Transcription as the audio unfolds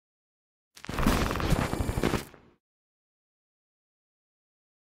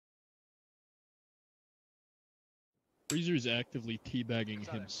Freezer is actively teabagging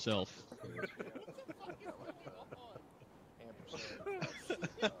himself.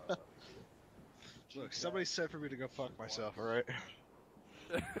 Look, somebody said for me to go fuck myself, alright?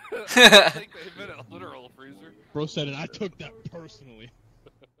 I think they meant a literal freezer. Bro said it, I took that personally.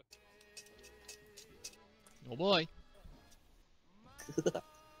 Oh boy.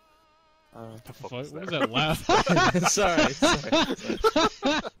 What was that laugh? sorry.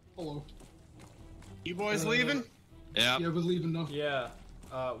 Hello. You boys leaving? Yeah. Yeah, we're leaving now. Yeah,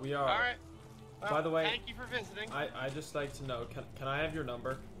 we are. Alright. Well, By the way, thank you for visiting. I just like to know, can I have your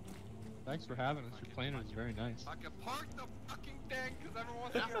number? Thanks for having us. Your planet is very nice. I can park the fucking thing because everyone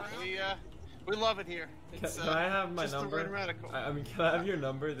wants to get around. We love it here. Can I have my just number? A radical. I mean, can I have your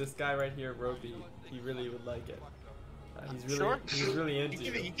number? This guy right here, Roby, he really would like it. He's really into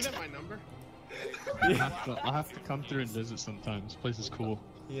you. You can have my number. I'll have to come through and visit sometimes. This place is cool.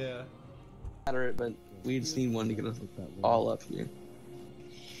 Yeah. But we just need one to get us all up here.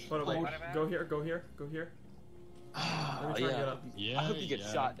 Wait, go here, go here, go here. Let me try and get up. Yeah, I hope you get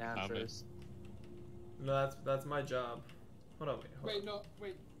shot down first. No, that's my job. Hold on, Wait, no,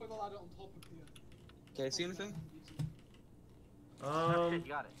 wait. Put the ladder on top of here. Can I see anything? You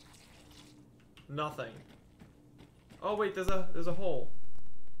got it. Nothing. Oh wait, there's a hole.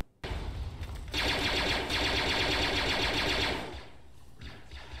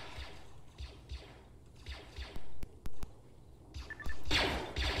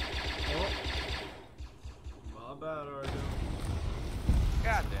 My bad, Argo.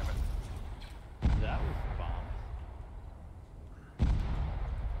 God damn it. That was a bomb.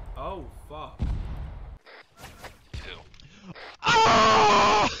 Oh fuck.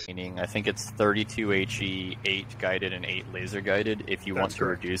 Meaning, I think it's 32 HE, 8 guided, and 8 laser guided. If you want to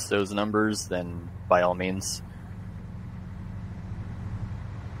reduce those numbers, then by all means.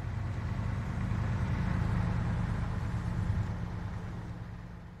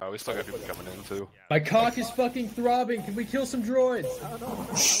 We still got people coming in too. My cock is fucking throbbing. Can we kill some droids?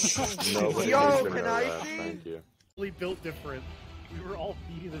 Yo, can I see? Thank you. We built different. We were all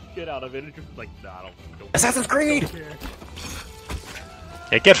beating the shit out of it. It's just like, nah, I don't. Assassin's Creed!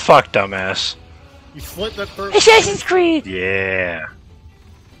 Yeah, get fucked, dumbass. You slit that throat. Assassin's Creed! Yeah.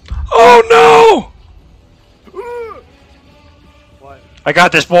 Oh no! What? I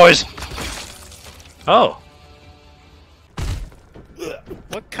got this, boys. Oh.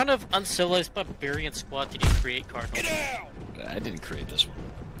 What kind of uncivilized barbarian squad did you create, Cardinal? I didn't create this one.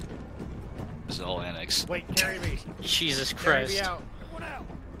 This is all annex. Wait, carry me. Jesus Carry Christ. me out. What out?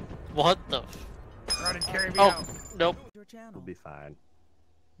 What the? Run and carry me Oh, out. nope. We'll be fine.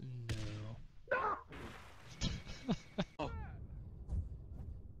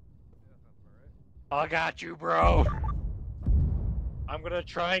 I got you, bro. I'm gonna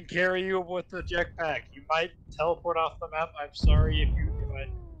try and carry you with the jetpack. You might teleport off the map. I'm sorry if you do it.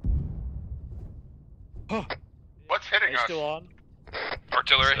 What's hitting Are you us? still on?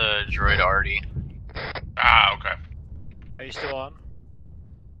 Artillery? The droid already. Ah, okay. Are you still on?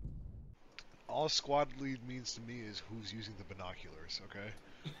 All squad lead means to me is who's using the binoculars, okay?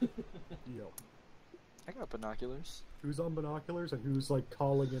 Yo. I got binoculars. Who's on binoculars and who's like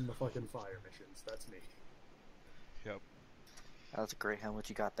calling in the fucking fire missions? That's me. Yep. That was a great helmet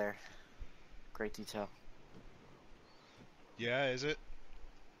you got there. Great detail. Yeah, is it?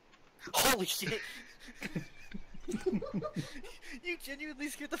 Holy shit! You genuinely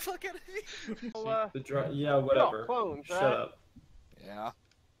scared the fuck out of me. Yeah, whatever. Clones, Shut right? up. Yeah.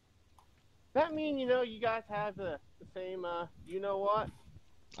 That mean, you know, you guys have the same, you know what?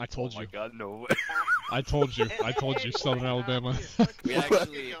 I told you. Oh my god, no way. I told you. I told you, Southern Alabama. We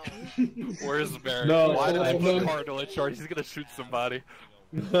actually... Where's Barry? No, Why did I no. put Cardinal in charge? He's gonna shoot somebody.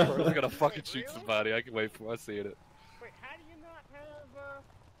 Cardinal's gonna fucking shoot somebody. I can wait for us seeing it. Wait, how do you not have,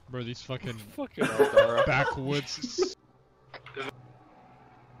 Bro, these fucking Fucking backwoods.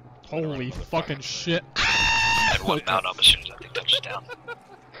 Holy fucking shit. And one mount up as soon as that thing touches down.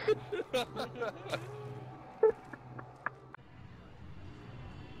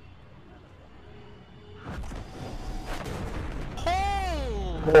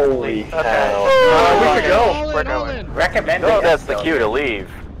 Holy cow. We could go. We're going. Recommend No, that's the cue to leave.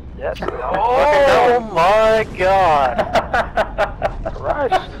 Yes. Oh my god!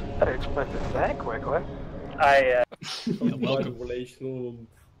 Rush! I didn't expect it that quickly. Welcome.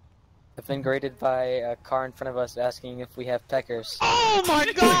 I've been graded by a car in front of us asking if we have peckers. Oh my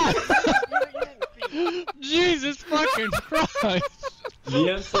god! Jesus fucking Christ! The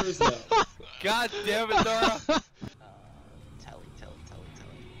answer is no. God damn it, Dara! Tally.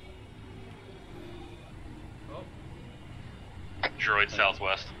 Droid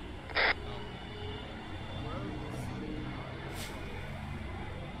southwest.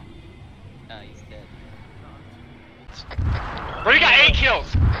 8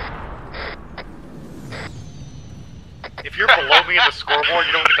 kills. If you're below me in the scoreboard,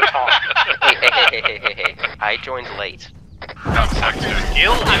 you don't get to talk. Hey. I joined late. That's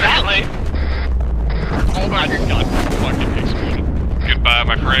guilty. I'm that late. Oh my god, fucking exploded. Goodbye,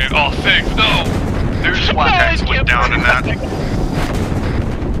 my friend. Oh, thanks, no! There's Flatheads went down in that.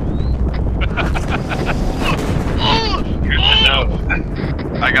 Good to know.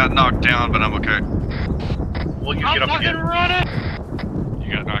 I got knocked down, but I'm okay. Well, you get up again. Running. You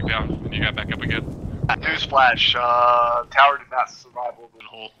got knocked down, and you got back up again. Newsflash, tower did not survive over the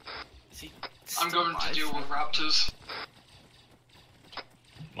hole. I'm going to deal with raptors.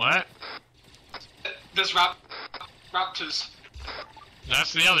 What? There's raptors.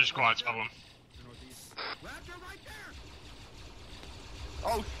 That's the other squad's problem.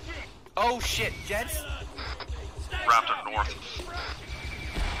 Oh shit, Jets. Raptor north.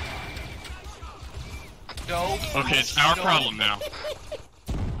 No. Okay, it's our problem now.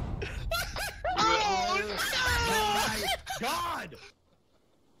 God!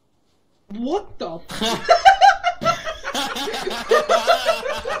 What the What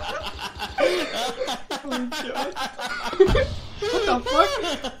the fuck?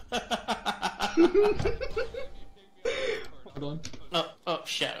 Hold on. Oh,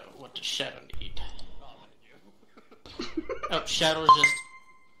 Shadow. What does Shadow need? Oh, Shadow's just...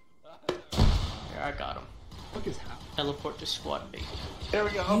 Here, I got him. What is happening? Teleport to squad mate. There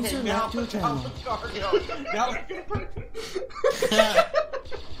we go. Okay, now put down the cargo. Now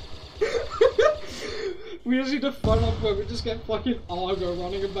We just need to fun up where we just get fucking Argo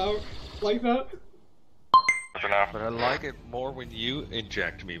running about like that. For now. But I like it more when you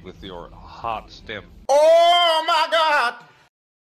inject me with your hot stem. Oh!